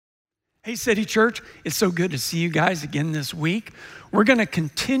Hey, City Church, it's so good to see you guys again this week. We're going to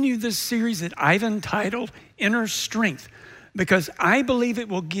continue this series that I've entitled Inner Strength because I believe it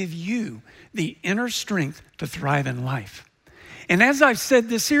will give you the inner strength to thrive in life. And as I've said,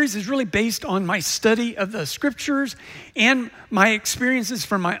 this series is really based on my study of the scriptures and my experiences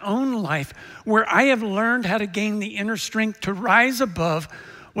from my own life where I have learned how to gain the inner strength to rise above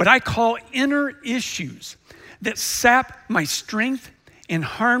what I call inner issues that sap my strength and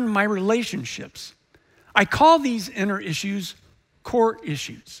harm my relationships. I call these inner issues core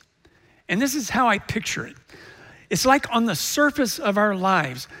issues. And this is how I picture it. It's like on the surface of our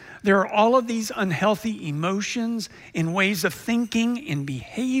lives, there are all of these unhealthy emotions and ways of thinking and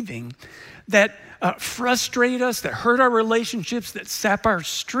behaving that frustrate us, that hurt our relationships, that sap our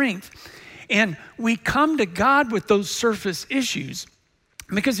strength. And we come to God with those surface issues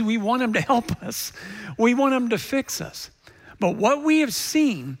because we want Him to help us. We want Him to fix us. But what we have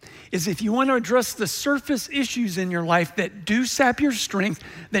seen is if you want to address the surface issues in your life that do sap your strength,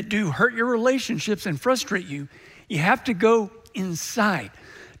 that do hurt your relationships and frustrate you, you have to go inside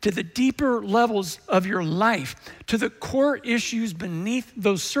to the deeper levels of your life, to the core issues beneath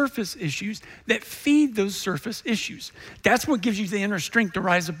those surface issues that feed those surface issues. That's what gives you the inner strength to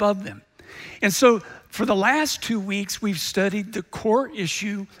rise above them. And so for the last 2 weeks, we've studied the core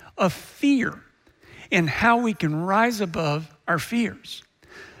issue of fear and how we can rise above our fears.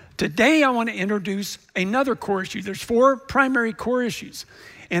 Today, I want to introduce another core issue. There's 4 primary core issues.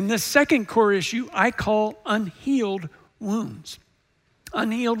 And this second core issue I call unhealed wounds.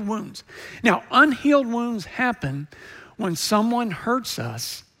 Unhealed wounds. Now, unhealed wounds happen when someone hurts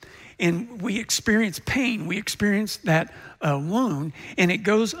us and we experience pain. We experience that wound and it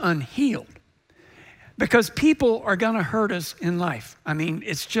goes unhealed. Because people are going to hurt us in life. I mean,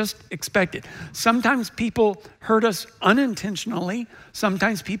 it's just expected. Sometimes people hurt us unintentionally.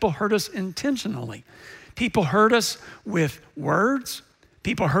 Sometimes people hurt us intentionally. People hurt us with words.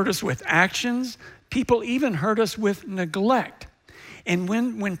 People hurt us with actions. People even hurt us with neglect. And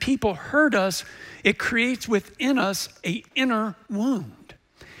when people hurt us, it creates within us an inner wound.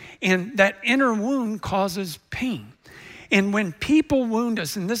 And that inner wound causes pain. And when people wound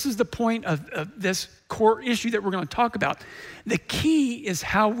us, and this is the point of this core issue that we're going to talk about, the key is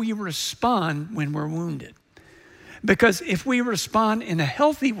how we respond when we're wounded. Because if we respond in a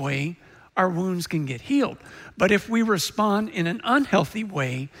healthy way, our wounds can get healed. But if we respond in an unhealthy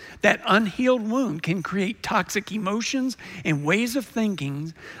way, that unhealed wound can create toxic emotions and ways of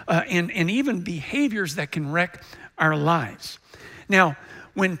thinking and even behaviors that can wreck our lives. Now,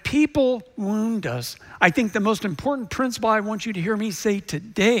 when people wound us, I think the most important principle I want you to hear me say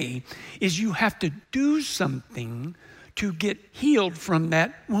today is you have to do something to get healed from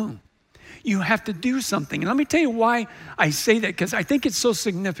that wound. You have to do something. And let me tell you why I say that, because I think it's so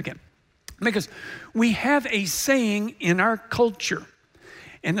significant. Because we have a saying in our culture,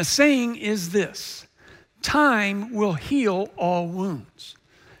 and the saying is this: time will heal all wounds.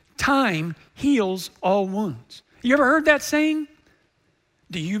 Time heals all wounds. You ever heard that saying?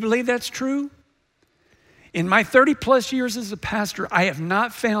 Do you believe that's true? In my 30 plus years as a pastor, I have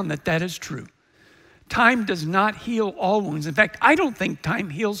not found that that is true. Time does not heal all wounds. In fact, I don't think time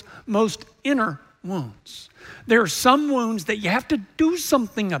heals most inner wounds. There are some wounds that you have to do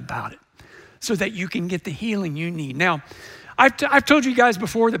something about it so that you can get the healing you need. Now, I've told you guys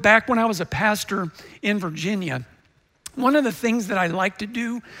before that back when I was a pastor in Virginia, one of the things that I like to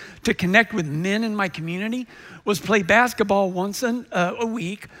do to connect with men in my community was play basketball once a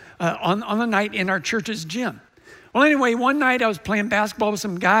week on the night in our church's gym. Well, anyway, one night I was playing basketball with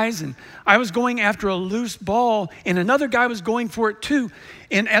some guys and I was going after a loose ball and another guy was going for it too.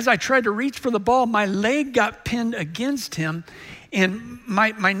 And as I tried to reach for the ball, my leg got pinned against him and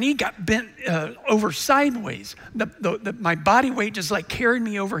my knee got bent over sideways. My body weight just like carried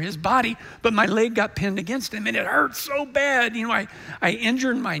me over his body, but my leg got pinned against him and it hurt so bad. You know, I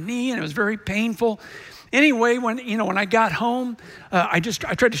injured my knee and it was very painful. Anyway, when I got home, I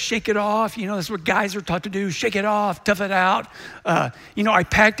tried to shake it off. You know, that's what guys are taught to do: shake it off, tough it out. I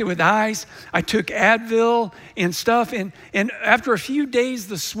packed it with ice. I took Advil and stuff. And after a few days,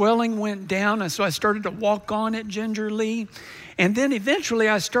 the swelling went down. And so I started to walk on it gingerly. And then eventually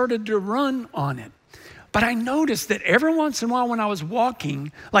I started to run on it. But I noticed that every once in a while when I was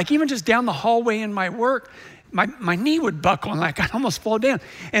walking, like even just down the hallway in my work, my knee would buckle and like I'd almost fall down.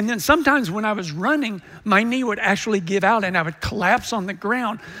 And then sometimes when I was running, my knee would actually give out and I would collapse on the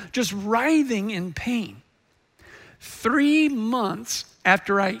ground, just writhing in pain. 3 months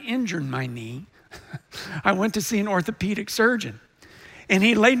after I injured my knee, I went to see an orthopedic surgeon. And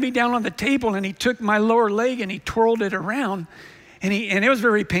he laid me down on the table and he took my lower leg and he twirled it around. And it was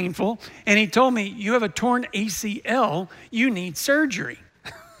very painful. And he told me, you have a torn ACL, you need surgery.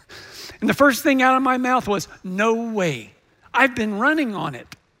 And the first thing out of my mouth was, no way. I've been running on it.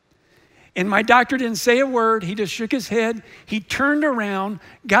 And my doctor didn't say a word. He just shook his head. He turned around,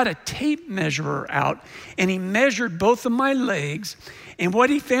 got a tape measurer out, and he measured both of my legs. And what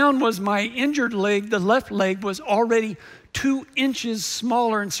he found was my injured leg, the left leg, was already 2 inches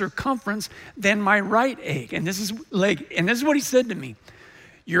smaller in circumference than my right leg. And this is what he said to me.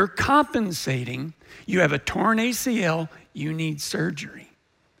 You're compensating. You have a torn ACL. You need surgery.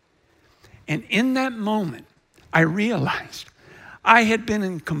 And in that moment, I realized I had been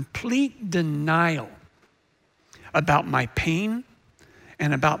in complete denial about my pain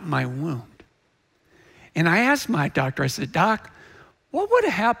and about my wound. And I asked my doctor, I said, Doc, what would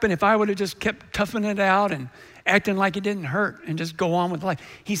have happened if I would have just kept toughing it out and acting like it didn't hurt and just go on with life?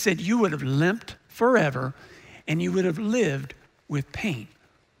 He said, you would have limped forever and you would have lived with pain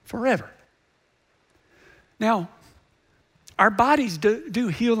forever. Now, our bodies do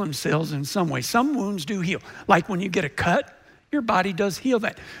heal themselves in some way. Some wounds do heal. Like when you get a cut, your body does heal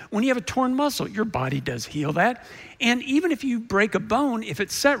that. When you have a torn muscle, your body does heal that. And even if you break a bone, if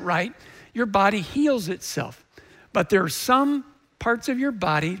it's set right, your body heals itself. But there are some parts of your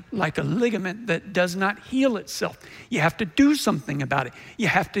body, like a ligament, that does not heal itself. You have to do something about it. You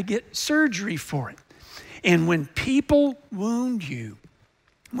have to get surgery for it. And when people wound you,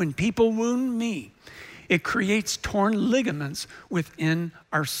 when people wound me, it creates torn ligaments within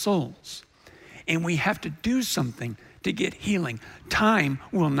our souls. And we have to do something to get healing. Time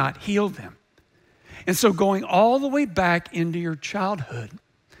will not heal them. And so going all the way back into your childhood,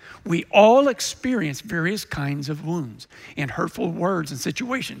 we all experience various kinds of wounds and hurtful words and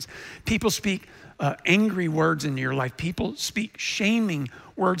situations. People speak angry words in your life. People speak shaming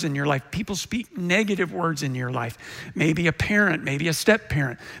words in your life. People speak negative words in your life. Maybe a parent, maybe a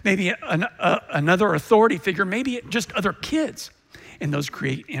step-parent, maybe another authority figure, maybe just other kids. And those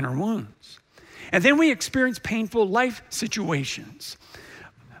create inner wounds. And then we experience painful life situations.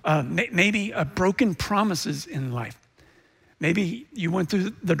 Maybe broken promises in life. Maybe you went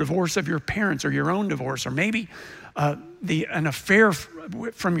through the divorce of your parents or your own divorce, or maybe an affair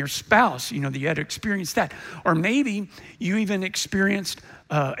from your spouse, that you had to experience that. Or maybe you even experienced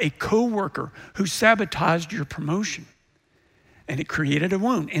a coworker who sabotaged your promotion and it created a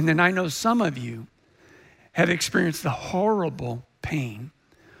wound. And then I know some of you have experienced the horrible pain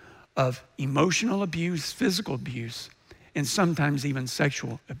of emotional abuse, physical abuse, and sometimes even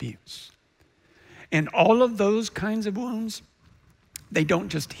sexual abuse. And all of those kinds of wounds, they don't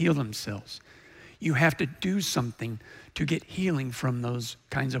just heal themselves. You have to do something to get healing from those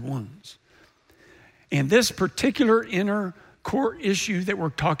kinds of wounds. And this particular inner core issue that we're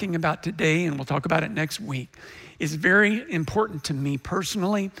talking about today, and we'll talk about it next week, is very important to me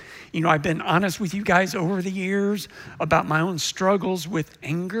personally. I've been honest with you guys over the years about my own struggles with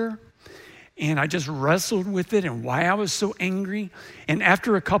anger. And I just wrestled with it and why I was so angry. And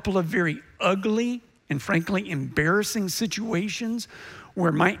after a couple of very ugly and frankly embarrassing situations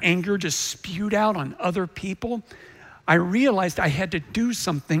where my anger just spewed out on other people, I realized I had to do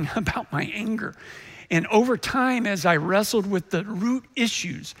something about my anger. And over time, as I wrestled with the root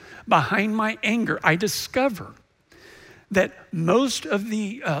issues behind my anger, I discovered that most of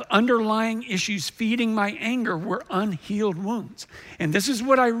the underlying issues feeding my anger were unhealed wounds. And this is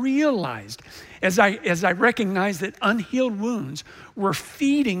what I realized as I recognized that unhealed wounds were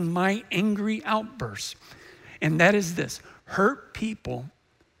feeding my angry outbursts. And that is this: hurt people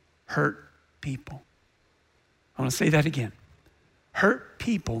hurt people. I want to say that again. Hurt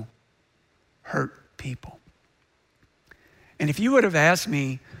people hurt people. And if you would have asked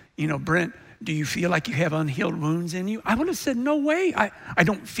me, Brent, do you feel like you have unhealed wounds in you? I would have said, no way. I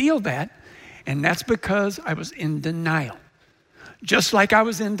don't feel that. And that's because I was in denial. Just like I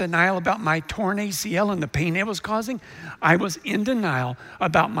was in denial about my torn ACL and the pain it was causing, I was in denial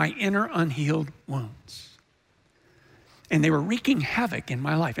about my inner unhealed wounds. And they were wreaking havoc in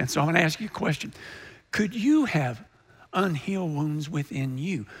my life. And so I'm going to ask you a question. Could you have unhealed wounds within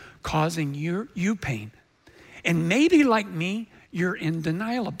you causing you pain? And maybe like me, you're in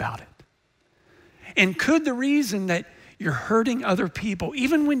denial about it. And could the reason that you're hurting other people,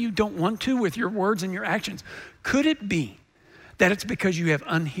 even when you don't want to with your words and your actions, could it be that it's because you have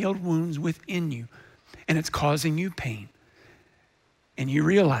unhealed wounds within you and it's causing you pain? And you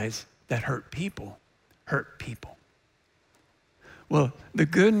realize that hurt people hurt people. Well, the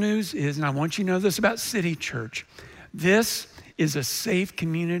good news is, and I want you to know this about City Church, this is a safe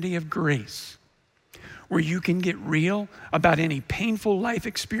community of grace where you can get real about any painful life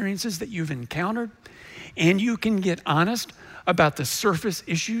experiences that you've encountered, and you can get honest about the surface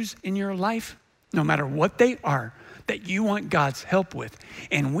issues in your life, no matter what they are, that you want God's help with.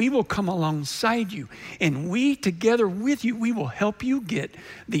 And we will come alongside you. And we, together with you, we will help you get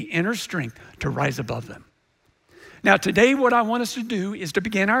the inner strength to rise above them. Now, today, what I want us to do is to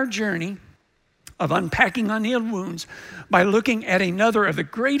begin our journey of unpacking unhealed wounds by looking at another of the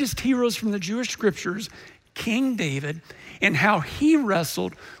greatest heroes from the Jewish scriptures, King David, and how he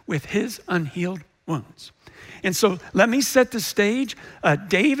wrestled with his unhealed wounds. And so let me set the stage.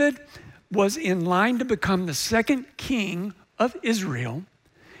 David was in line to become the second king of Israel.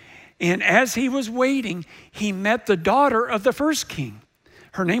 And as he was waiting, he met the daughter of the first king.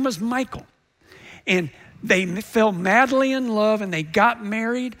 Her name was Michal. And they fell madly in love, and they got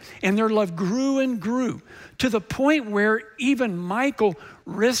married, and their love grew and grew to the point where even Michal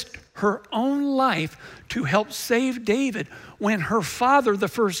risked her own life to help save David when her father, the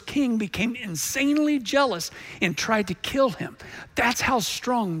first king, became insanely jealous and tried to kill him. That's how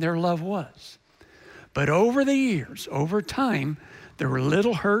strong their love was. But over the years, over time, there were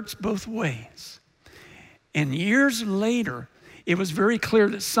little hurts both ways. And years later, it was very clear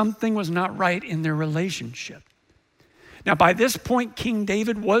that something was not right in their relationship. Now, by this point, King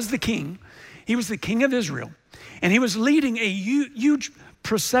David was the king. He was the king of Israel. And he was leading a huge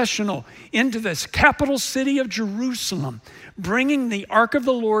processional into this capital city of Jerusalem, bringing the Ark of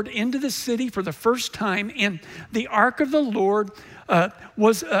the Lord into the city for the first time. And the Ark of the Lord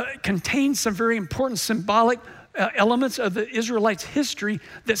contained some very important symbolic elements of the Israelites' history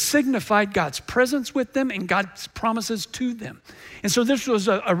that signified God's presence with them and God's promises to them. And so this was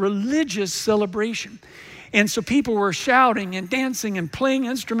a religious celebration. And so people were shouting and dancing and playing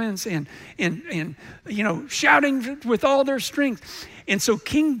instruments and shouting with all their strength. And so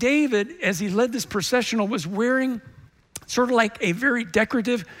King David, as he led this processional, was wearing sort of like a very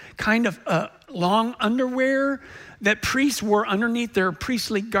decorative kind of long underwear that priests wore underneath their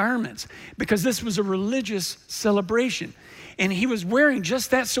priestly garments, because this was a religious celebration. And he was wearing just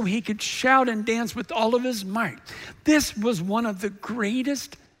that so he could shout and dance with all of his might. This was one of the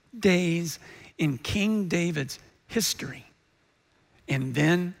greatest days in King David's history. And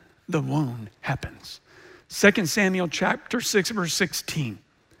then the wound happens. 2 Samuel chapter 6, verse 16.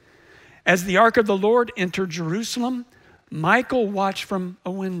 As the ark of the Lord entered Jerusalem, Michal watched from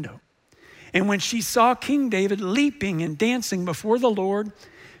a window. And when she saw King David leaping and dancing before the Lord,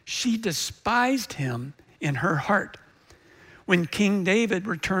 she despised him in her heart. When King David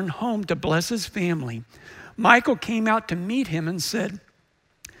returned home to bless his family, Michal came out to meet him and said,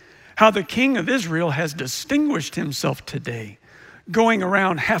 "How the king of Israel has distinguished himself today, going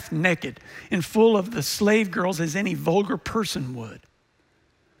around half naked and full of the slave girls as any vulgar person would."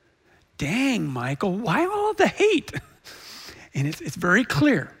 Dang, Michal, why all the hate? And it's very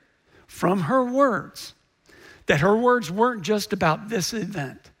clear from her words that her words weren't just about this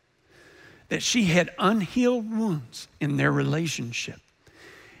event, that she had unhealed wounds in their relationship.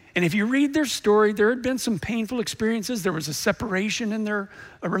 And if you read their story, there had been some painful experiences. There was a separation in their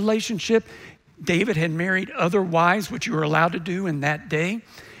relationship. David had married other wives, which you were allowed to do in that day.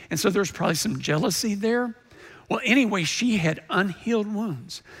 And so there's probably some jealousy there. Well, anyway, she had unhealed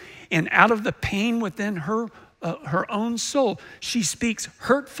wounds. And out of the pain within her own soul, she speaks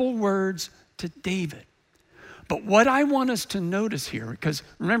hurtful words to David. But what I want us to notice here, because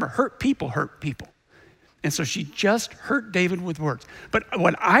remember, hurt people. And so she just hurt David with words. But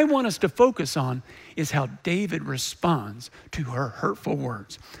what I want us to focus on is how David responds to her hurtful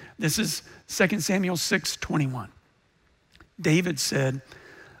words. This is 2 Samuel 6:21. David said,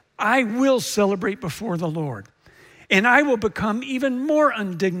 "I will celebrate before the Lord, and I will become even more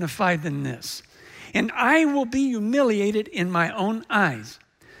undignified than this. And I will be humiliated in my own eyes.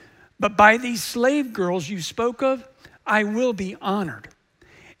 But by these slave girls you spoke of, I will be honored."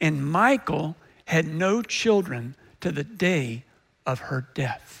 And Michal had no children to the day of her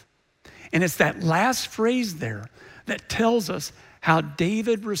death. And it's that last phrase there that tells us how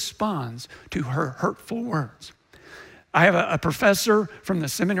David responds to her hurtful words. I have a professor from the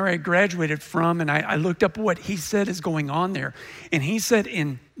seminary I graduated from, and I looked up what he said is going on there. And he said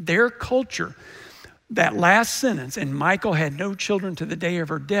in their culture, that last sentence, "and Michal had no children to the day of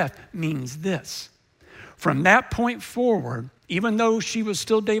her death," means this. From that point forward, even though she was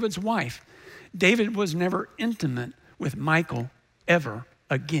still David's wife, David was never intimate with Michal ever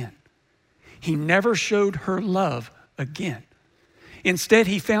again. He never showed her love again. Instead,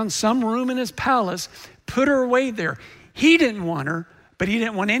 he found some room in his palace, put her away there. He didn't want her, but he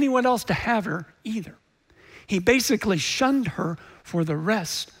didn't want anyone else to have her either. He basically shunned her for the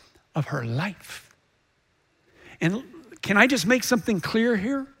rest of her life. And can I just make something clear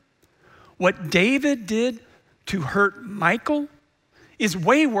here? What David did to hurt Michal is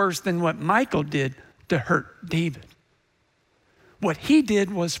way worse than what Michal did to hurt David. What he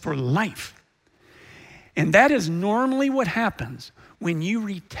did was for life. And that is normally what happens when you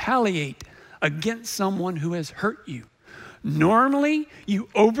retaliate against someone who has hurt you. Normally, you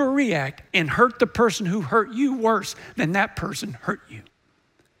overreact and hurt the person who hurt you worse than that person hurt you.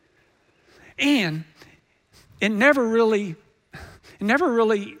 And it never really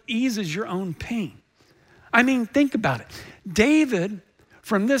eases your own pain. I mean, think about it. David,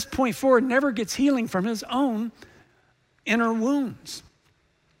 from this point forward, never gets healing from his own inner wounds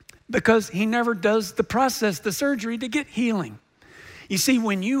because he never does the process, the surgery to get healing. You see,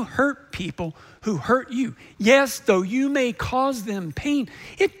 when you hurt people who hurt you, yes, though you may cause them pain,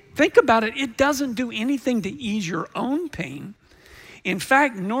 think about it, it doesn't do anything to ease your own pain. In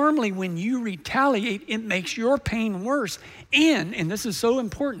fact, normally when you retaliate, it makes your pain worse. And this is so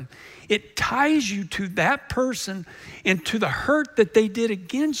important, it ties you to that person and to the hurt that they did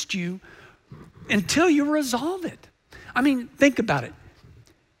against you until you resolve it. I mean, think about it.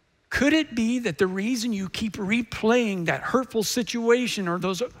 Could it be that the reason you keep replaying that hurtful situation or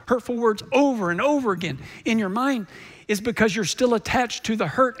those hurtful words over and over again in your mind is because you're still attached to the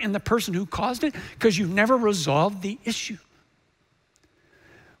hurt and the person who caused it because you've never resolved the issue?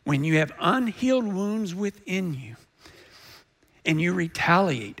 When you have unhealed wounds within you and you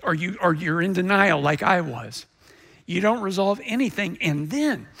retaliate or you're in denial like I was, you don't resolve anything. And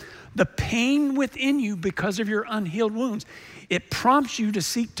then the pain within you because of your unhealed wounds, it prompts you to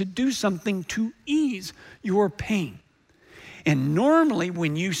seek to do something to ease your pain. And normally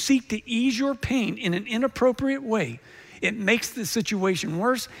when you seek to ease your pain in an inappropriate way, it makes the situation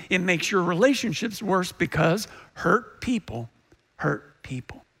worse. It makes your relationships worse because hurt people hurt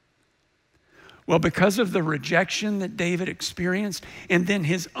people. Well, because of the rejection that David experienced and then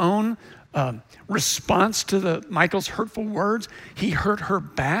his own response to Michal's hurtful words, he hurt her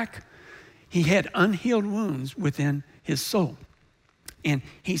back. He had unhealed wounds within his soul. And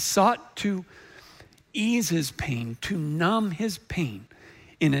he sought to ease his pain, to numb his pain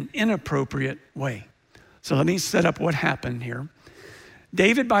in an inappropriate way. So let me set up what happened here.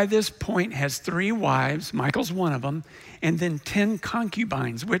 David, by this point, has 3 wives. Michal's one of them. And then 10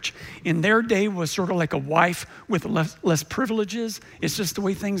 concubines, which in their day was sort of like a wife with less privileges. It's just the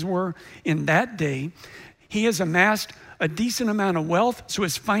way things were in that day. He has amassed a decent amount of wealth, so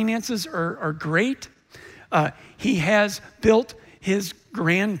his finances are great. He has built his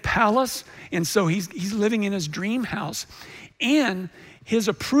grand palace, and so he's living in his dream house. And his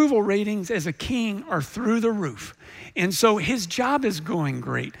approval ratings as a king are through the roof. And so his job is going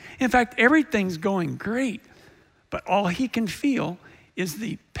great. In fact, everything's going great. But all he can feel is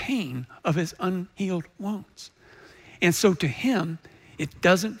the pain of his unhealed wounds. And so to him, it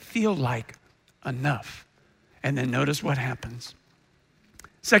doesn't feel like enough. And then notice what happens.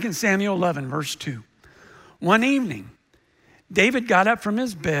 2 Samuel 11, verse 2. One evening, David got up from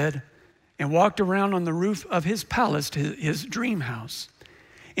his bed and walked around on the roof of his palace to his dream house.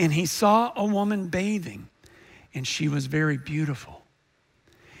 And he saw a woman bathing, and she was very beautiful.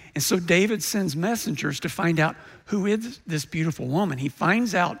 And so David sends messengers to find out who is this beautiful woman. He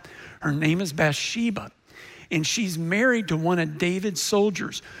finds out her name is Bathsheba, and she's married to one of David's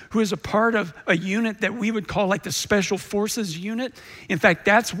soldiers who is a part of a unit that we would call like the Special Forces unit. In fact,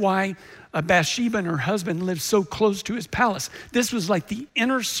 that's why Bathsheba and her husband lived so close to his palace. This was like the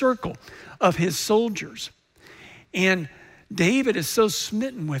inner circle of his soldiers. And David is so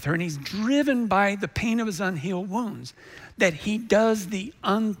smitten with her, and he's driven by the pain of his unhealed wounds, that he does the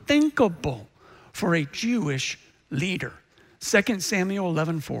unthinkable for a Jewish leader. 2 Samuel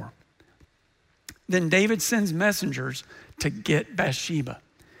 11:4. Then David sends messengers to get Bathsheba.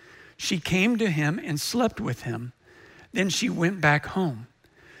 She came to him and slept with him. Then she went back home.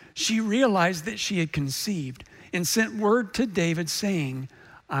 She realized that she had conceived and sent word to David saying,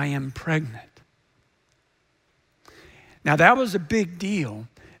 I am pregnant. Now that was a big deal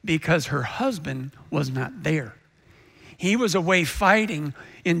because her husband was not there. He was away fighting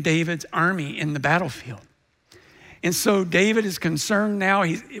in David's army in the battlefield. And so David is concerned now.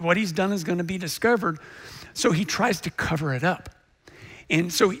 What he's done is going to be discovered. So he tries to cover it up.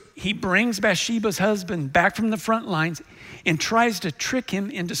 And so he brings Bathsheba's husband back from the front lines and tries to trick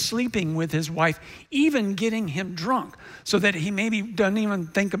him into sleeping with his wife, even getting him drunk so that he maybe doesn't even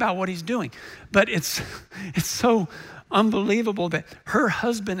think about what he's doing. But it's so unbelievable that her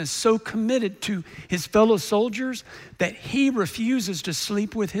husband is so committed to his fellow soldiers that he refuses to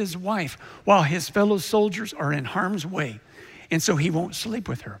sleep with his wife while his fellow soldiers are in harm's way. And so he won't sleep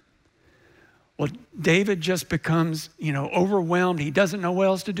with her. Well, David just becomes, overwhelmed. He doesn't know what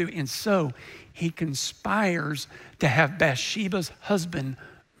else to do. And so he conspires to have Bathsheba's husband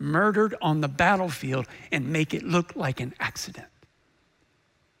murdered on the battlefield and make it look like an accident.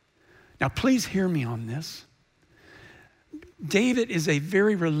 Now, please hear me on this. David is a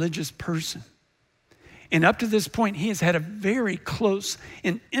very religious person. And up to this point, he has had a very close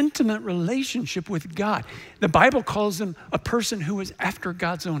and intimate relationship with God. The Bible calls him a person who is after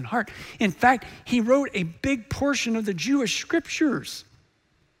God's own heart. In fact, he wrote a big portion of the Jewish scriptures.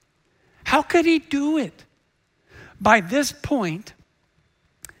 How could he do it? By this point,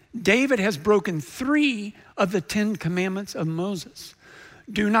 David has broken 3 of the 10 commandments of Moses.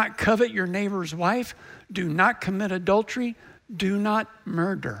 Do not covet your neighbor's wife. Do not commit adultery. Do not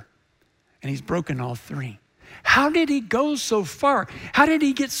murder. And he's broken all 3. How did he go so far? How did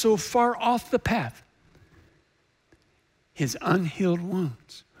he get so far off the path? His unhealed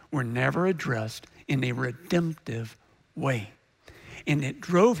wounds were never addressed in a redemptive way. And it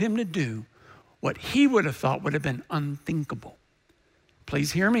drove him to do what he would have thought would have been unthinkable.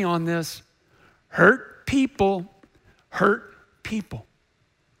 Please hear me on this. Hurt people hurt people.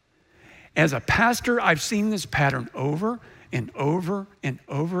 As a pastor, I've seen this pattern over and over and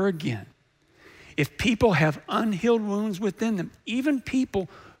over again. If people have unhealed wounds within them, even people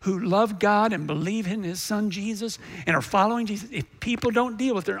who love God and believe in his son Jesus and are following Jesus, if people don't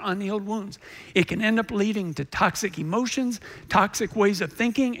deal with their unhealed wounds, it can end up leading to toxic emotions, toxic ways of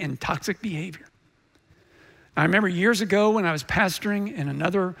thinking, and toxic behavior. I remember years ago when I was pastoring in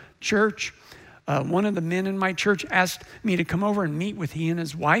another church, one of the men in my church asked me to come over and meet with he and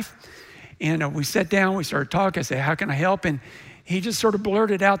his wife. And we sat down, we started talking. I said, how can I help? And he just sort of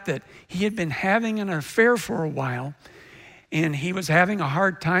blurted out that he had been having an affair for a while, and he was having a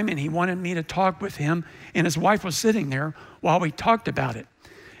hard time, and he wanted me to talk with him. And his wife was sitting there while we talked about it.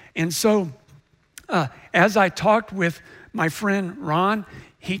 And so as I talked with my friend Ron,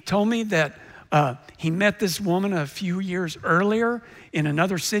 he told me that he met this woman a few years earlier in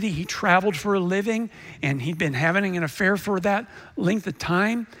another city. He traveled for a living, and he'd been having an affair for that length of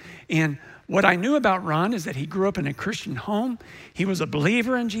time. And what I knew about Ron is that he grew up in a Christian home. He was a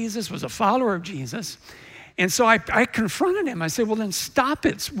believer in Jesus, was a follower of Jesus. And so I confronted him. I said, well, then stop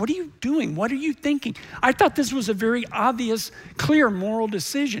it. What are you doing? What are you thinking? I thought this was a very obvious, clear moral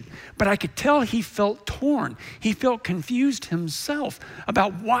decision. But I could tell he felt torn. He felt confused himself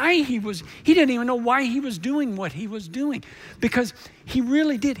about why he didn't even know why he was doing what he was doing. Because he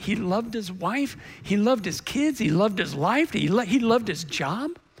really did. He loved his wife. He loved his kids. He loved his life. He loved his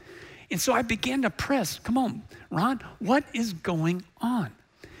job. And so I began to press, come on, Ron, what is going on?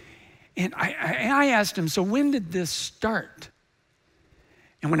 And I asked him, so when did this start?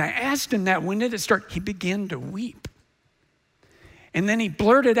 And when I asked him that, when did it start? He began to weep. And then he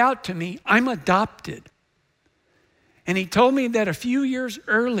blurted out to me, I'm adopted. And he told me that a few years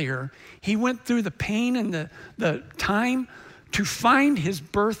earlier, he went through the pain and the time to find his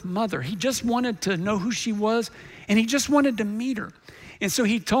birth mother. He just wanted to know who she was, and he just wanted to meet her. And so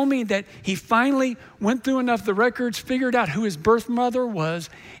he told me that he finally went through enough of the records, figured out who his birth mother was,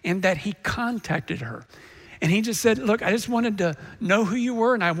 and that he contacted her. And he just said, look, I just wanted to know who you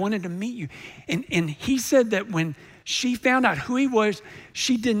were, and I wanted to meet you. And he said that when she found out who he was,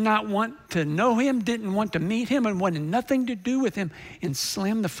 she did not want to know him, didn't want to meet him, and wanted nothing to do with him, and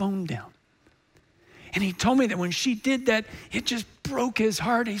slammed the phone down. And he told me that when she did that, it just broke his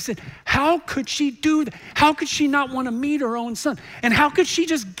heart. He said, how could she do that? How could she not want to meet her own son? And how could she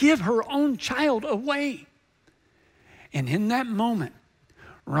just give her own child away? And in that moment,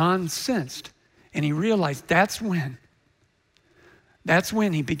 Ron sensed, and he realized that's when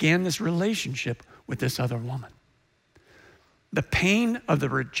he began this relationship with this other woman. The pain of the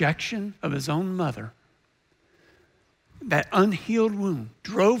rejection of his own mother, that unhealed wound,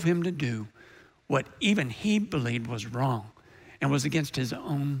 drove him to do what even he believed was wrong and was against his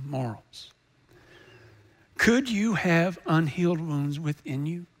own morals. Could you have unhealed wounds within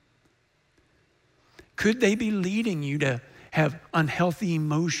you? Could they be leading you to have unhealthy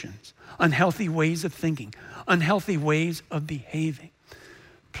emotions, unhealthy ways of thinking, unhealthy ways of behaving?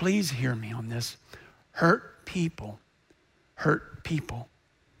 Please hear me on this. Hurt people hurt people.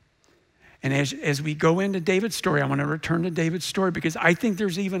 And as we go into David's story, I want to return to David's story because I think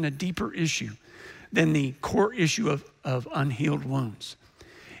there's even a deeper issue than the core issue of unhealed wounds.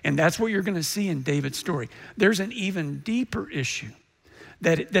 And that's what you're going to see in David's story. There's an even deeper issue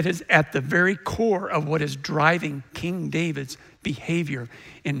that is at the very core of what is driving King David's behavior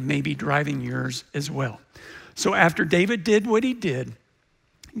and maybe driving yours as well. So after David did what he did,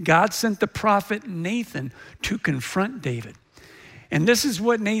 God sent the prophet Nathan to confront David. And this is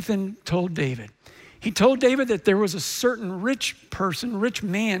what Nathan told David. He told David that there was a certain rich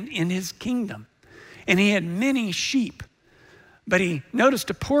man in his kingdom, and he had many sheep. But he noticed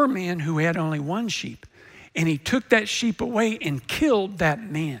a poor man who had only one sheep, and he took that sheep away and killed that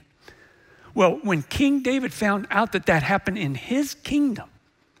man. Well, when King David found out that that happened in his kingdom,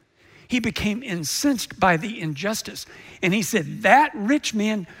 he became incensed by the injustice. And he said, that rich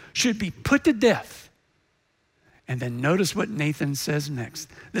man should be put to death. And then notice what Nathan says next.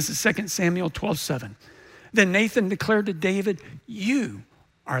 This is 2 Samuel 12:7. Then Nathan declared to David, you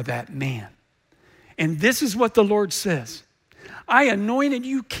are that man. And this is what the Lord says. I anointed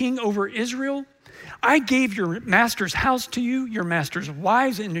you king over Israel. I gave your master's house to you, your master's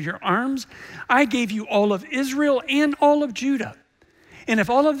wives into your arms. I gave you all of Israel and all of Judah. And if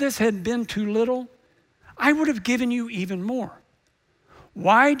all of this had been too little, I would have given you even more.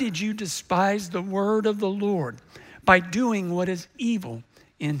 Why did you despise the word of the Lord by doing what is evil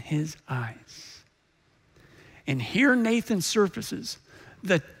in his eyes? And here Nathan surfaces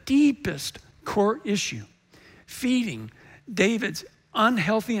the deepest core issue, feeding David's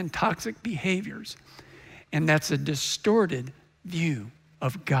unhealthy and toxic behaviors. And that's a distorted view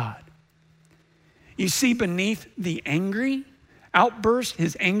of God. You see, beneath the angry outburst,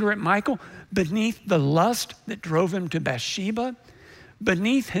 his anger at Michal, beneath the lust that drove him to Bathsheba,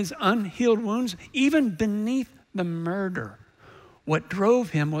 beneath his unhealed wounds, even beneath the murder, what drove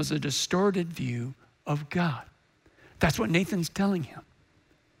him was a distorted view of God. That's what Nathan's telling him.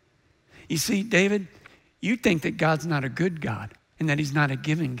 You see, David, you think that God's not a good God and that he's not a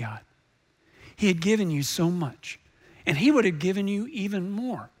giving God. He had given you so much, and he would have given you even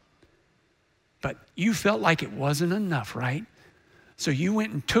more. But you felt like it wasn't enough, right? So you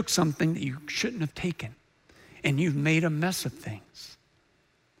went and took something that you shouldn't have taken, and you've made a mess of things.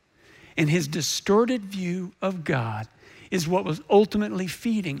 And his distorted view of God is what was ultimately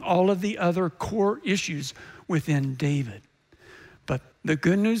feeding all of the other core issues within David. But the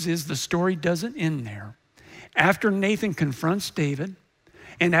good news is the story doesn't end there. After Nathan confronts David,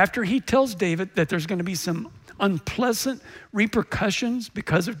 and after he tells David that there's going to be some unpleasant repercussions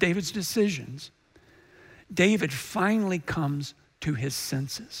because of David's decisions, David finally comes to his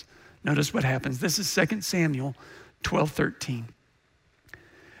senses. Notice what happens. This is 2 Samuel 12:13.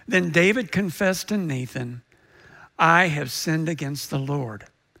 Then David confessed to Nathan, I have sinned against the Lord.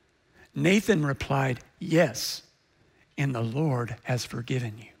 Nathan replied, yes, and the Lord has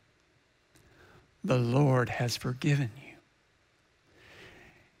forgiven you. The Lord has forgiven you.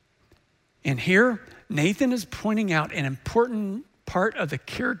 And here, Nathan is pointing out an important part of the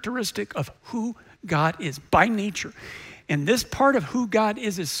characteristic of who God is by nature. And this part of who God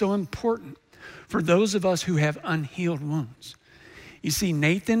is so important for those of us who have unhealed wounds. You see,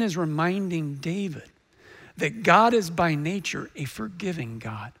 Nathan is reminding David that God is by nature a forgiving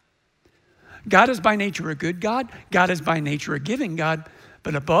God. God is by nature a good God. God is by nature a giving God.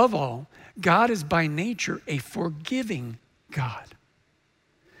 But above all, God is by nature a forgiving God.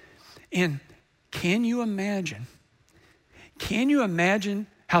 And can you imagine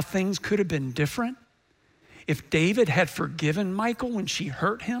how things could have been different if David had forgiven Michal when she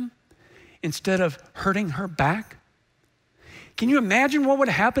hurt him instead of hurting her back? Can you imagine what would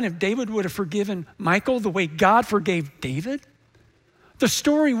happen if David would have forgiven Michal the way God forgave David? The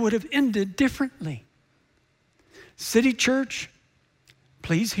story would have ended differently. City Church,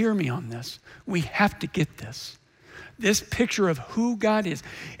 please hear me on this. We have to get this. This picture of who God is.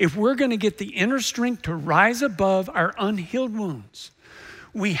 If we're going to get the inner strength to rise above our unhealed wounds,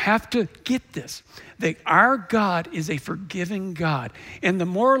 we have to get this, that our God is a forgiving God. And the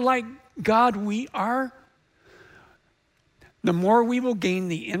more like God we are, the more we will gain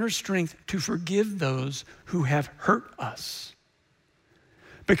the inner strength to forgive those who have hurt us.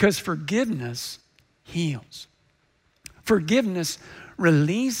 Because forgiveness heals. Forgiveness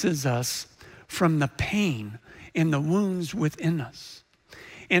releases us from the pain and the wounds within us.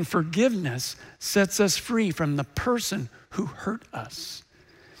 And forgiveness sets us free from the person who hurt us.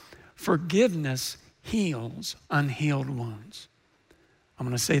 Forgiveness heals unhealed wounds. I'm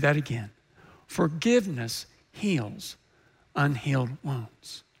going to say that again. Forgiveness heals unhealed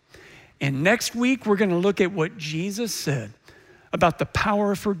wounds. And next week, we're going to look at what Jesus said about the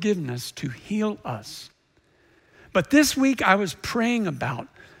power of forgiveness to heal us. But this week, I was praying about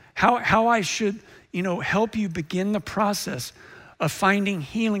how I should, help you begin the process of finding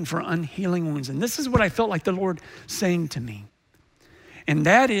healing for unhealing wounds. And this is what I felt like the Lord saying to me. And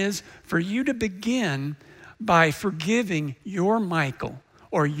that is for you to begin by forgiving your Michal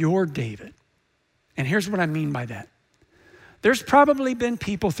or your David. And here's what I mean by that. There's probably been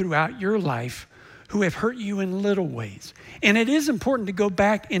people throughout your life who have hurt you in little ways. And it is important to go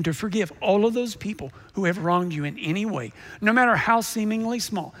back and to forgive all of those people who have wronged you in any way, no matter how seemingly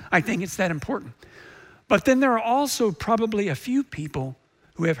small. I think it's that important. But then there are also probably a few people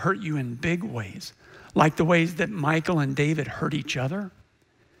who have hurt you in big ways, like the ways that Michael and David hurt each other.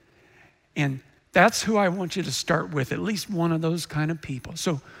 And that's who I want you to start with, at least one of those kind of people.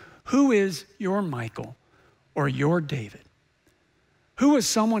 So who is your Michael or your David? Who is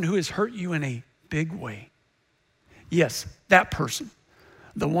someone who has hurt you in a big way? Yes, that person,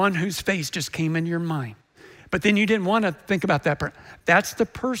 the one whose face just came into your mind. But then you didn't want to think about that person. That's the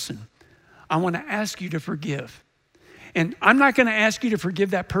person I want to ask you to forgive. And I'm not going to ask you to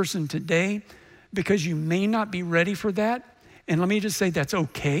forgive that person today because you may not be ready for that. And let me just say that's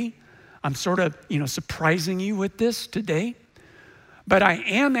okay. I'm sort of, surprising you with this today. But I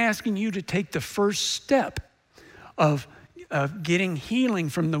am asking you to take the first step of getting healing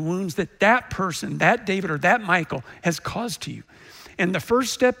from the wounds that person, that David or that Michael has caused to you. And the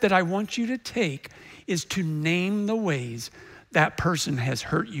first step that I want you to take is to name the ways that person has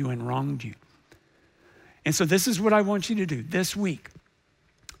hurt you and wronged you. And so this is what I want you to do this week.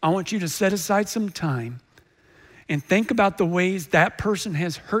 I want you to set aside some time and think about the ways that person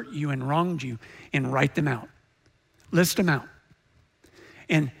has hurt you and wronged you and write them out. List them out.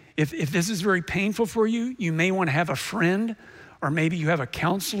 And if this is very painful for you, you may want to have a friend, or maybe you have a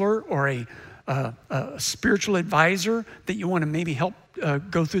counselor or a spiritual advisor that you want to maybe help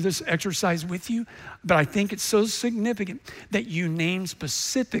go through this exercise with you. But I think it's so significant that you name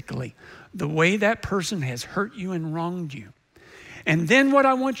specifically the way that person has hurt you and wronged you. And then what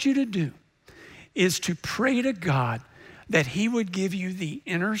I want you to do is to pray to God that he would give you the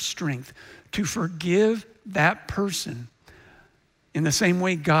inner strength to forgive that person in the same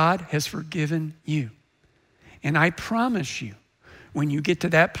way God has forgiven you. And I promise you, when you get to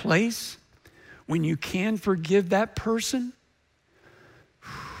that place, when you can forgive that person,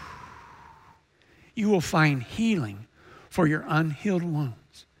 you will find healing for your unhealed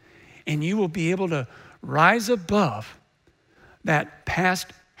wounds. And you will be able to rise above that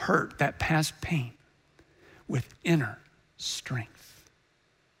past hurt, that past pain with inner strength.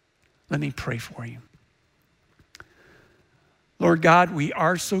 Let me pray for you. Lord God, we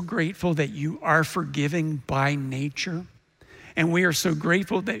are so grateful that you are forgiving by nature. And we are so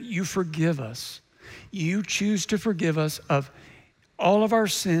grateful that you forgive us. You choose to forgive us of all of our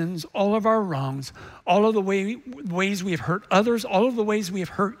sins, all of our wrongs, all of the ways we have hurt others, all of the ways we have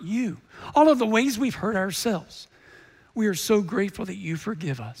hurt you, all of the ways we've hurt ourselves. We are so grateful that you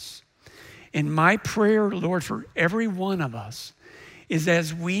forgive us. And my prayer, Lord, for every one of us is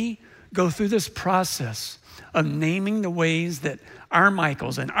as we go through this process of naming the ways that our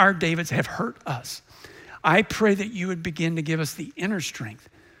Michaels and our Davids have hurt us, I pray that you would begin to give us the inner strength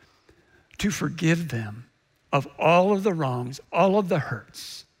to forgive them of all of the wrongs, all of the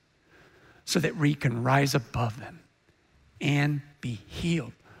hurts, so that we can rise above them and be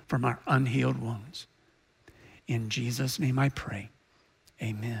healed from our unhealed wounds. In Jesus' name I pray,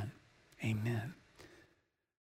 amen, amen.